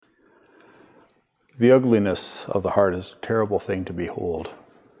The ugliness of the heart is a terrible thing to behold.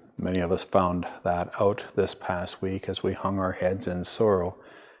 Many of us found that out this past week as we hung our heads in sorrow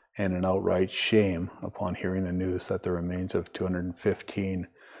and in outright shame upon hearing the news that the remains of 215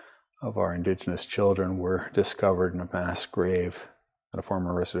 of our Indigenous children were discovered in a mass grave at a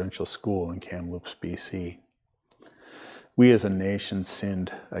former residential school in Kamloops, BC. We as a nation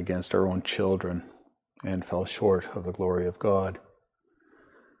sinned against our own children and fell short of the glory of God.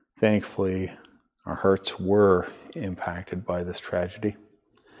 Thankfully, our hearts were impacted by this tragedy.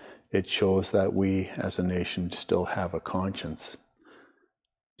 It shows that we as a nation still have a conscience.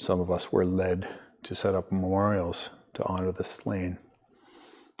 Some of us were led to set up memorials to honor the slain.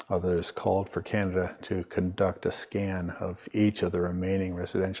 Others called for Canada to conduct a scan of each of the remaining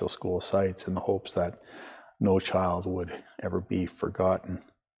residential school sites in the hopes that no child would ever be forgotten.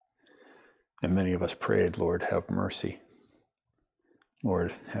 And many of us prayed, Lord, have mercy.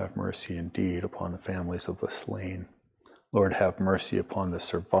 Lord, have mercy indeed upon the families of the slain. Lord, have mercy upon the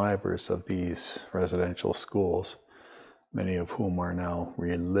survivors of these residential schools, many of whom are now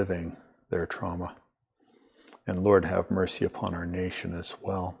reliving their trauma. And Lord, have mercy upon our nation as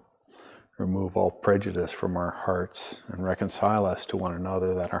well. Remove all prejudice from our hearts and reconcile us to one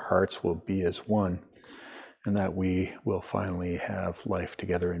another, that our hearts will be as one, and that we will finally have life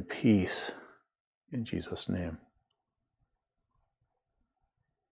together in peace. In Jesus' name.